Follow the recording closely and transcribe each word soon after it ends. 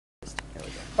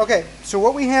Okay, so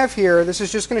what we have here, this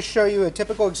is just going to show you a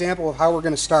typical example of how we're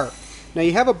going to start. Now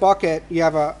you have a bucket, you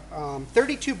have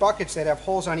 32 buckets that have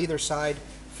holes on either side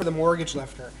for the mortgage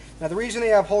lifter. Now the reason they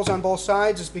have holes on both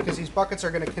sides is because these buckets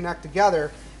are going to connect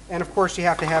together, and of course you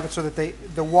have to have it so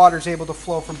that the water is able to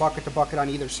flow from bucket to bucket on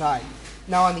either side.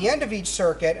 Now on the end of each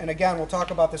circuit, and again we'll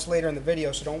talk about this later in the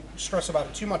video, so don't stress about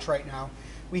it too much right now,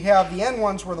 we have the end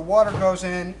ones where the water goes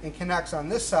in and connects on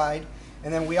this side,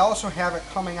 and then we also have it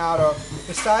coming out of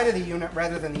the side of the unit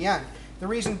rather than the end. The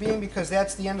reason being because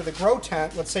that's the end of the grow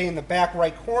tent, let's say in the back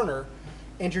right corner,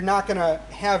 and you're not going to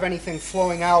have anything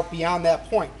flowing out beyond that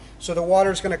point. So the water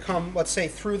is going to come, let's say,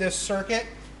 through this circuit,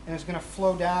 and it's going to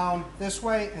flow down this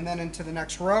way and then into the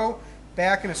next row,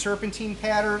 back in a serpentine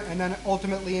pattern, and then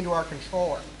ultimately into our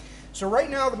controller. So right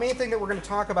now the main thing that we're going to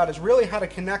talk about is really how to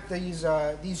connect these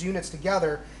units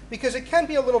together, because it can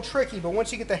be a little tricky, but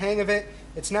once you get the hang of it,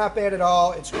 it's not bad at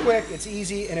all. It's quick, it's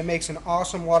easy, and it makes an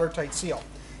awesome watertight seal.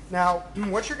 Now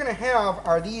what you're going to have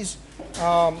are these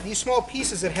small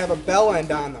pieces that have a bell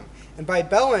end on them. And by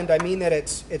bell end I mean that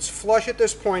it's flush at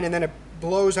this point and then it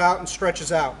blows out and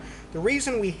stretches out. The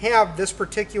reason we have this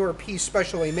particular piece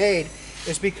specially made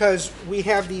is because we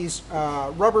have these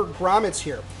rubber grommets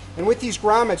here. And with these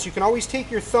grommets, you can always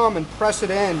take your thumb and press it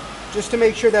in just to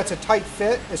make sure that's a tight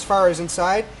fit as far as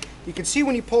inside. You can see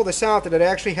when you pull this out that it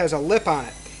actually has a lip on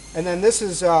it. And then this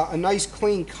is a nice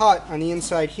clean cut on the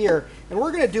inside here. And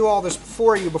we're going to do all this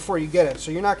for you before you get it, so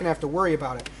you're not going to have to worry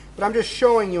about it. But I'm just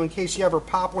showing you in case you ever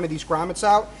pop one of these grommets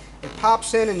out. It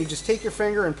pops in and you just take your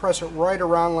finger and press it right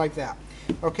around like that.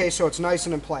 Okay, so it's nice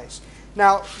and in place.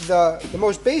 Now, the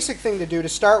most basic thing to do to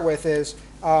start with is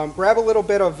grab a little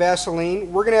bit of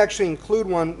Vaseline. We're going to actually include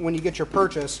one when you get your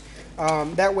purchase.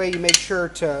 That way you make sure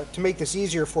to make this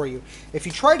easier for you. If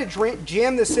you try to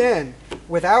jam this in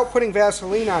without putting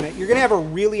Vaseline on it, you're going to have a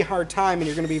really hard time and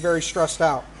you're going to be very stressed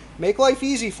out. Make life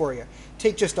easy for you.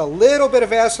 Take just a little bit of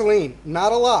Vaseline,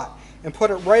 not a lot, and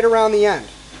put it right around the end.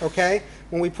 Okay?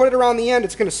 When we put it around the end,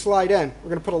 it's going to slide in. We're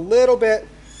going to put a little bit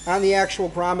on the actual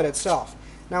grommet itself.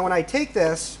 Now when I take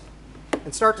this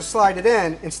and start to slide it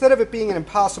in, instead of it being an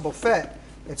impossible fit,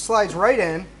 it slides right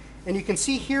in, and you can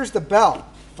see here's the bell.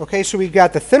 Okay, so we've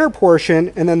got the thinner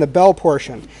portion and then the bell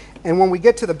portion. And when we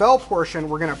get to the bell portion,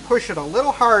 we're going to push it a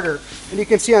little harder, and you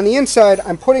can see on the inside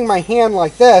I'm putting my hand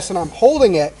like this and I'm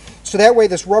holding it so that way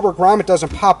this rubber grommet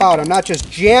doesn't pop out. I'm not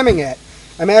just jamming it,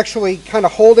 I'm actually kind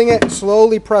of holding it and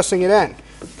slowly pressing it in.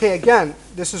 Okay, again,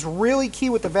 this is really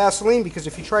key with the Vaseline because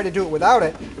if you try to do it without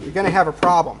it, you're going to have a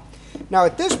problem. Now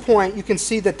at this point, you can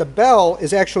see that the bell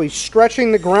is actually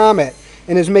stretching the grommet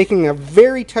and is making a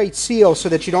very tight seal so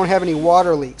that you don't have any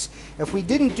water leaks. If we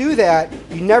didn't do that,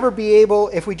 you'd never be able,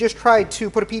 if we just tried to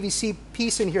put a PVC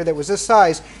piece in here that was this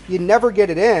size, you'd never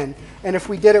get it in. And if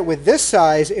we did it with this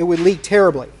size, it would leak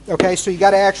terribly. Okay, so you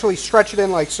got to actually stretch it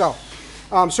in like so.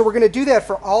 So we're going to do that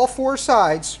for all four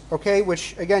sides, okay,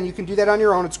 which again, you can do that on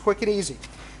your own. It's quick and easy.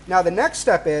 Now the next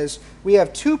step is we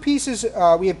have two pieces,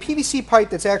 we have PVC pipe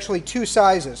that's actually two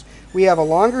sizes. We have a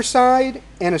longer side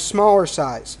and a smaller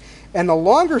size. And the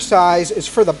longer size is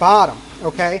for the bottom,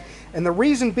 okay? And the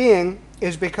reason being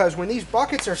is because when these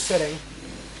buckets are sitting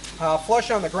flush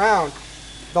on the ground,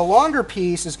 the longer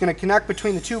piece is going to connect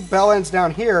between the two bell ends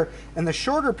down here, and the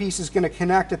shorter piece is going to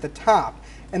connect at the top.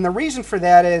 And the reason for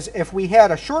that is if we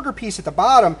had a shorter piece at the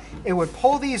bottom, it would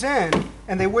pull these in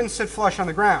and they wouldn't sit flush on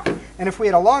the ground. And if we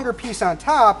had a longer piece on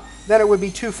top, then it would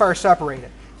be too far separated.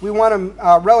 We want them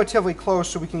relatively close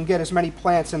so we can get as many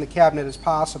plants in the cabinet as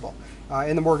possible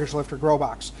in the mortgage lifter grow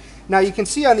box. Now you can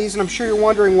see on these, and I'm sure you're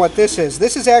wondering what this is.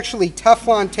 This is actually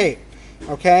Teflon tape,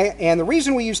 okay? And the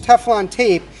reason we use Teflon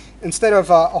tape instead of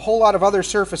a whole lot of other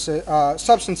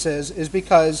substances is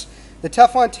because the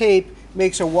Teflon tape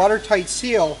makes a watertight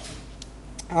seal,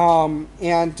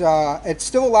 and it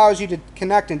still allows you to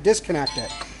connect and disconnect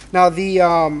it. Now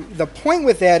the point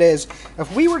with that is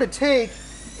if we were to take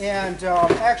and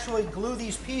actually glue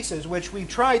these pieces, which we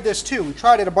tried this too, we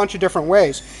tried it a bunch of different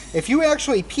ways. If you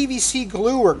actually PVC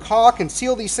glue or caulk and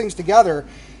seal these things together,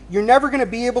 you're never going to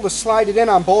be able to slide it in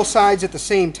on both sides at the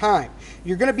same time.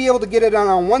 You're going to be able to get it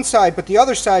on one side, but the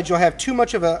other side you'll have too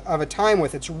much of a time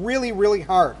with. It's really, really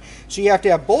hard. So you have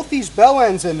to have both these bell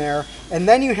ends in there, and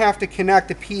then you have to connect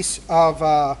a piece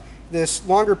of this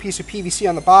longer piece of PVC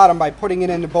on the bottom by putting it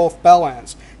into both bell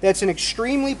ends. That's an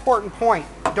extremely important point.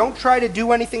 Don't try to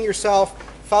do anything yourself.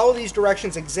 Follow these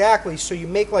directions exactly so you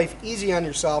make life easy on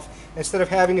yourself instead of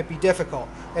having it be difficult.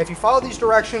 And if you follow these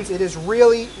directions, it is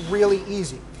really, really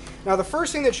easy. Now the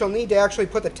first thing that you'll need to actually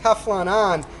put the Teflon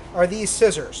on are these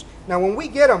scissors. Now when we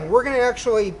get them, we're going to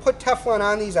actually put Teflon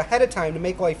on these ahead of time to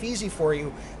make life easy for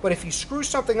you. But if you screw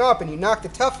something up and you knock the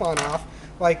Teflon off,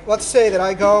 like let's say that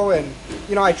I go and,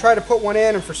 you know, I try to put one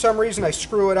in and for some reason I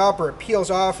screw it up or it peels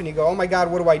off and you go, oh my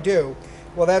God, what do I do?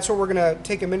 Well, that's what we're going to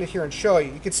take a minute here and show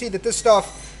you. You can see that this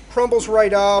stuff crumbles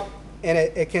right up and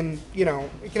it can, you know,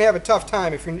 it can have a tough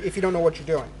time if you don't know what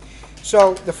you're doing.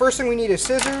 So the first thing we need is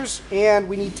scissors and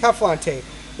we need Teflon tape.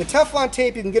 The Teflon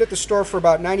tape you can get at the store for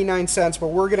about 99 cents, but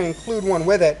we're going to include one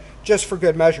with it just for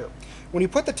good measure. When you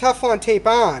put the Teflon tape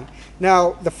on,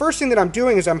 now the first thing that I'm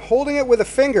doing is I'm holding it with a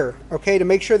finger, okay, to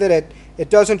make sure that it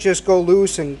doesn't just go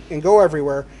loose and go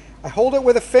everywhere. I hold it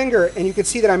with a finger and you can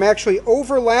see that I'm actually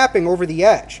overlapping over the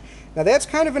edge. Now that's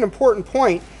kind of an important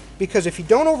point because if you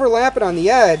don't overlap it on the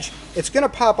edge, it's going to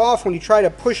pop off when you try to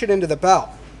push it into the belt.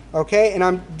 Okay,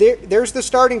 and there's the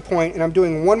starting point, and I'm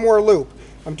doing one more loop.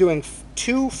 I'm doing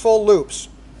 2 full loops,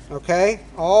 okay,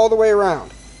 all the way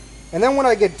around. And then when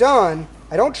I get done,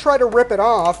 I don't try to rip it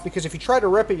off, because if you try to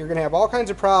rip it, you're going to have all kinds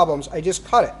of problems. I just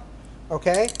cut it,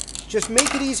 okay? Just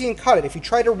make it easy and cut it. If you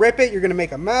try to rip it, you're going to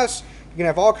make a mess. You're going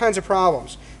to have all kinds of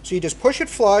problems. So you just push it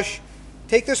flush,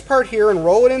 take this part here and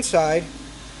roll it inside.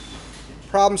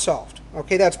 Problem solved.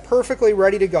 Okay, that's perfectly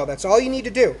ready to go. That's all you need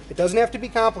to do. It doesn't have to be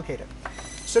complicated.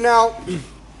 So now,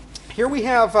 here we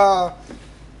have our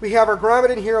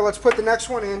grommet in here. Let's put the next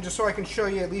one in just so I can show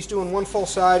you at least doing one full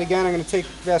side. Again, I'm going to take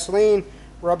Vaseline,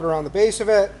 rub it around the base of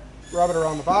it, rub it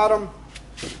around the bottom.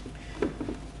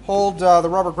 Hold the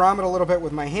rubber grommet a little bit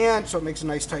with my hand so it makes a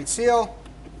nice tight seal.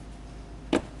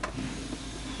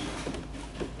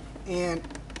 And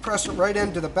press it right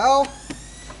into the bell.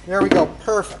 There we go,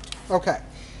 perfect. Okay.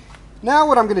 Now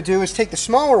what I'm going to do is take the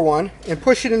smaller one and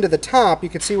push it into the top. You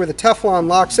can see where the Teflon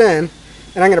locks in.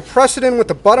 And I'm going to press it in with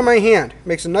the butt of my hand.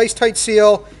 Makes a nice tight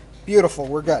seal. Beautiful,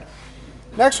 we're good.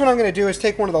 Next what I'm going to do is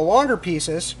take one of the longer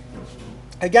pieces.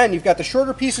 Again, you've got the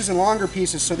shorter pieces and longer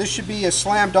pieces, so this should be a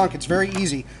slam dunk. It's very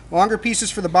easy. Longer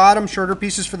pieces for the bottom, shorter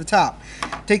pieces for the top.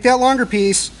 Take that longer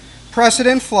piece, press it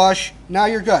in flush. Now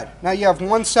you're good. Now you have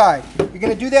one side. You're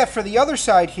going to do that for the other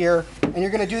side here. And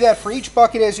you're going to do that for each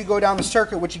bucket as you go down the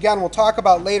circuit, which again we'll talk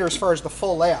about later as far as the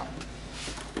full layout.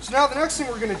 So now the next thing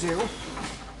we're going to do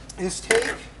is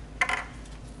take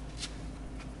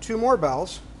 2 more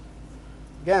bells.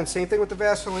 Again, same thing with the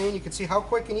Vaseline. You can see how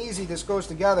quick and easy this goes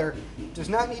together. It does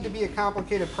not need to be a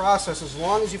complicated process as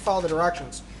long as you follow the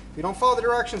directions. If you don't follow the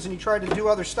directions and you try to do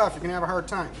other stuff, you're going to have a hard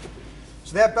time.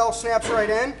 So that bell snaps right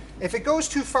in. If it goes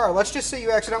too far, let's just say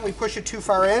you accidentally push it too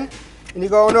far in, and you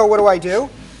go, oh no, what do I do?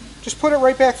 Just put it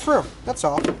right back through. That's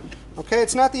all. Okay,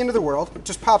 it's not the end of the world. It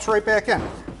just pops right back in.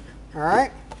 All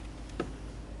right.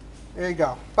 There you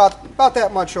go. About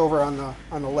that much over on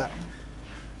the lip.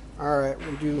 All right,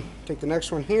 we'll take the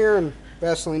next one here and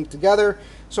Vaseline it together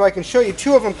so I can show you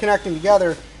 2 of them connecting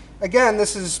together. Again,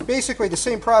 this is basically the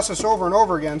same process over and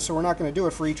over again, so we're not going to do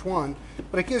it for each one,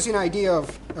 but it gives you an idea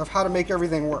of how to make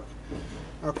everything work.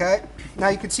 Okay. Now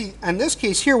you can see in this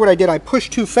case here what I did, I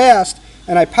pushed too fast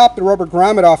and I popped the rubber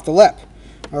grommet off the lip.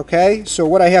 Okay, so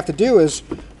what I have to do is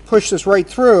push this right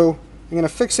through. I'm going to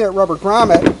fix that rubber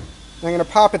grommet and I'm going to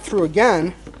pop it through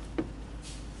again.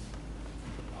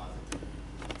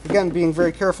 Again, being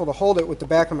very careful to hold it with the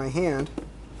back of my hand.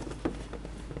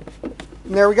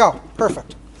 And there we go,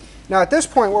 perfect. Now at this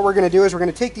point what we're going to do is we're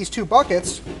going to take these 2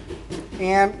 buckets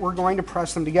and we're going to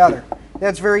press them together.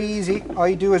 That's very easy. All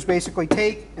you do is basically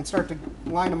take and start to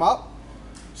line them up.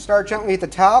 Start gently at the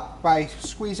top by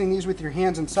squeezing these with your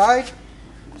hands inside.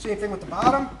 Same thing with the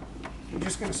bottom. You're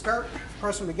just going to start,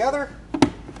 press them together.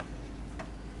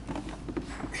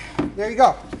 There you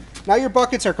go. Now your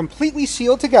buckets are completely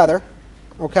sealed together.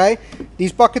 Okay?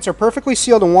 These buckets are perfectly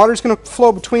sealed and water's going to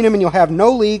flow between them and you'll have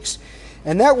no leaks.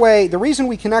 And that way, the reason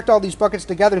we connect all these buckets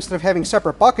together instead of having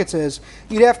separate buckets is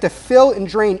you'd have to fill and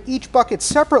drain each bucket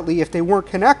separately if they weren't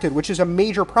connected, which is a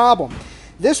major problem.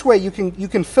 This way you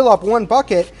can fill up one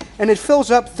bucket and it fills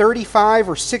up 35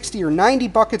 or 60 or 90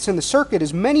 buckets in the circuit,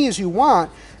 as many as you want,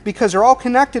 because they're all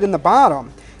connected in the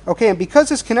bottom. Okay, and because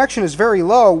this connection is very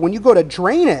low, when you go to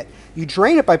drain it, you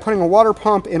drain it by putting a water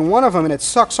pump in one of them and it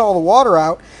sucks all the water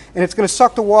out, and it's going to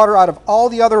suck the water out of all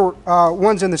the other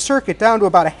ones in the circuit down to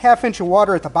about a ½ inch of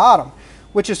water at the bottom,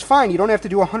 which is fine. You don't have to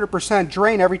do 100%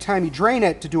 drain every time you drain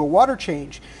it to do a water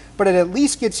change, but it at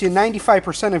least gets you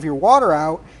 95% of your water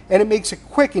out, and it makes it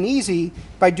quick and easy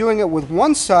by doing it with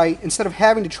one site instead of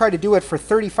having to try to do it for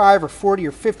 35 or 40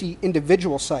 or 50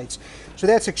 individual sites. So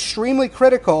that's extremely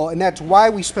critical, and that's why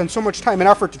we spend so much time and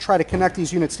effort to try to connect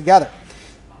these units together.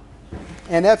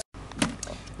 And that's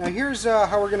now here's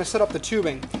how we're going to set up the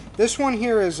tubing. This one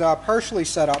here is partially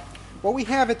set up. what we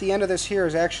have at the end of this here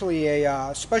is actually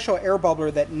a special air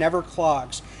bubbler that never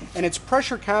clogs. And it's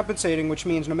pressure compensating, which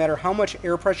means no matter how much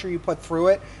air pressure you put through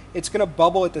it, it's going to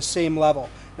bubble at the same level.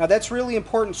 Now that's really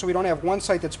important so we don't have one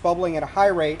site that's bubbling at a high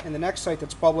rate and the next site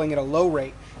that's bubbling at a low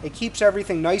rate. It keeps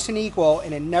everything nice and equal,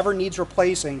 and it never needs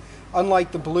replacing,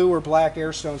 unlike the blue or black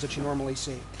air stones that you normally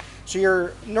see. So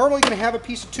you're normally going to have a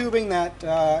piece of tubing that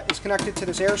is connected to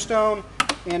this air stone,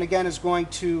 and again is going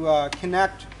to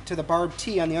connect to the barbed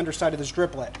tee on the underside of this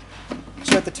driplet.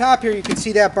 So at the top here you can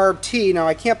see that barbed tee. Now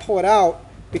I can't pull it out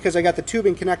because I got the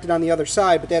tubing connected on the other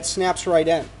side, but that snaps right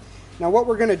in. Now what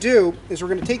we're going to do is we're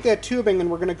going to take that tubing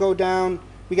and we're going to go down.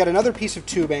 We got another piece of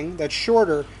tubing that's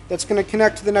shorter that's going to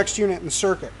connect to the next unit in the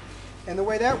circuit. And the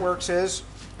way that works is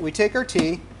we take our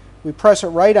tee, we press it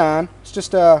right on. It's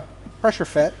just a pressure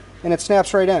fit, and it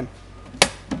snaps right in.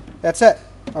 That's it,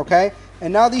 okay?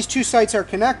 And now these two sites are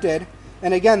connected,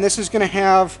 and again, this is going to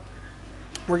have,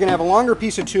 we're going to have a longer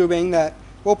piece of tubing that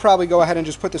we'll probably go ahead and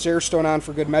just put this air stone on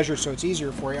for good measure so it's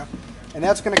easier for you. And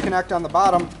that's going to connect on the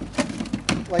bottom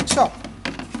like so.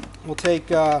 We'll take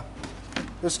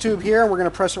this tube here, and we're going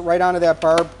to press it right onto that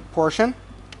barb portion.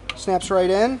 Snaps right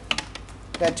in.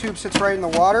 That tube sits right in the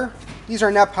water. These are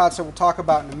net pots that we'll talk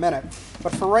about in a minute.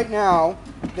 But for right now,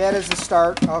 that is the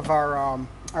start of our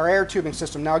air tubing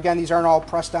system. Now again, these aren't all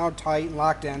pressed down tight and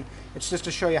locked in. It's just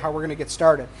to show you how we're going to get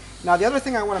started. Now the other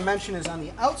thing I want to mention is on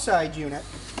the outside unit,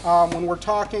 when we're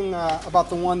talking about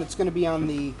the one that's going to be on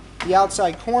the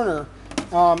outside corner,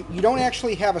 you don't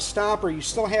actually have a stopper. You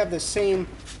still have the same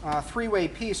three-way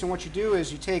piece, and what you do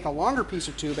is you take a longer piece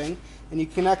of tubing and you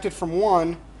connect it from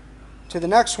one to the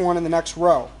next one in the next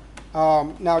row.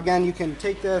 Now again, you can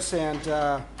take this, and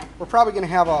we're probably going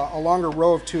to have a longer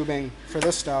row of tubing for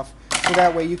this stuff, so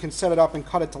that way you can set it up and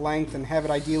cut it to length and have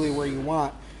it ideally where you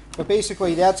want. But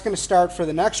basically that's going to start for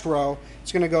the next row.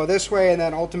 It's going to go this way and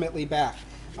then ultimately back.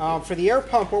 For the air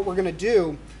pump, what we're going to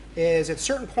do is at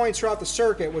certain points throughout the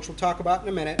circuit, which we'll talk about in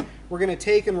a minute, we're going to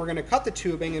take and we're going to cut the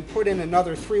tubing and put in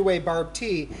another three-way barbed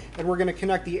tee, and we're going to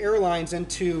connect the air lines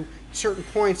into certain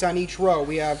points on each row.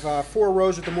 We have 4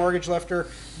 rows with the mortgage lifter,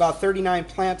 about 39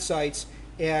 plant sites,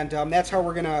 and that's how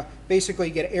we're going to basically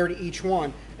get air to each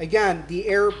one. Again, the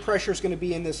air pressure is going to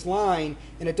be in this line,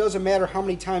 and it doesn't matter how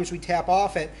many times we tap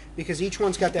off it because each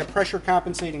one's got that pressure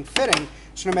compensating fitting,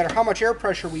 so no matter how much air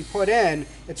pressure we put in,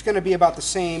 it's going to be about the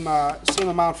same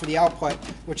amount for the output,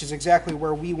 which is exactly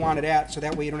where we want it at, so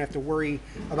that way you don't have to worry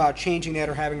about changing that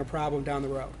or having a problem down the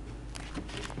road.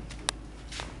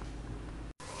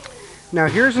 Now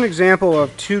here's an example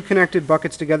of 2 connected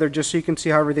buckets together just so you can see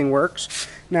how everything works.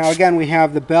 Now again, we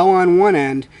have the bell on one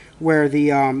end where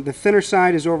the thinner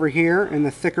side is over here and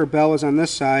the thicker bell is on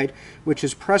this side, which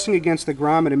is pressing against the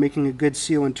grommet and making a good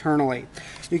seal internally.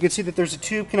 You can see that there's a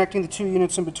tube connecting the 2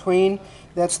 units in between.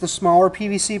 That's the smaller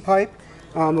PVC pipe.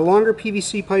 The longer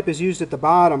PVC pipe is used at the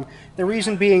bottom. The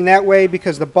reason being that way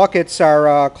because the buckets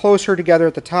are closer together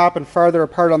at the top and farther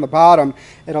apart on the bottom.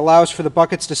 It allows for the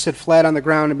buckets to sit flat on the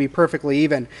ground and be perfectly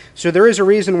even. So there is a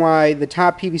reason why the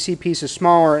top PVC piece is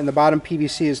smaller and the bottom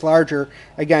PVC is larger,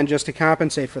 again, just to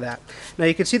compensate for that. Now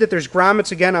you can see that there's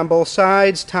grommets again on both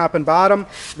sides, top and bottom.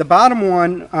 The bottom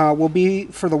one will be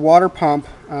for the water pump.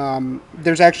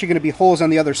 There's actually going to be holes on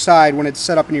the other side when it's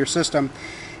set up in your system.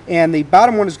 And the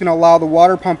bottom one is going to allow the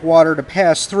water pump water to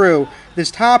pass through. This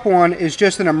top one is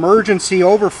just an emergency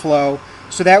overflow,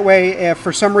 so that way if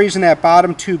for some reason that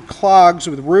bottom tube clogs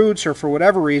with roots or for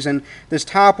whatever reason, this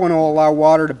top one will allow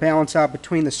water to balance out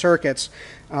between the circuits,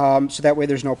 so that way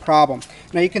there's no problem.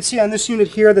 Now you can see on this unit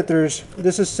here that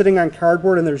this is sitting on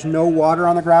cardboard and there's no water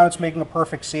on the ground. It's making a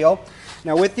perfect seal.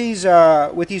 Now with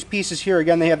these pieces here,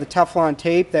 again, they have the Teflon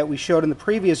tape that we showed in the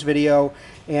previous video,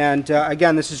 and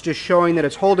again, this is just showing that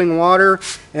it's holding water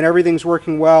and everything's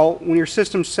working well. When your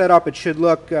system's set up, it should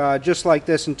look just like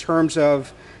this in terms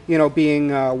of, you know, being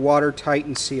watertight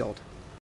and sealed.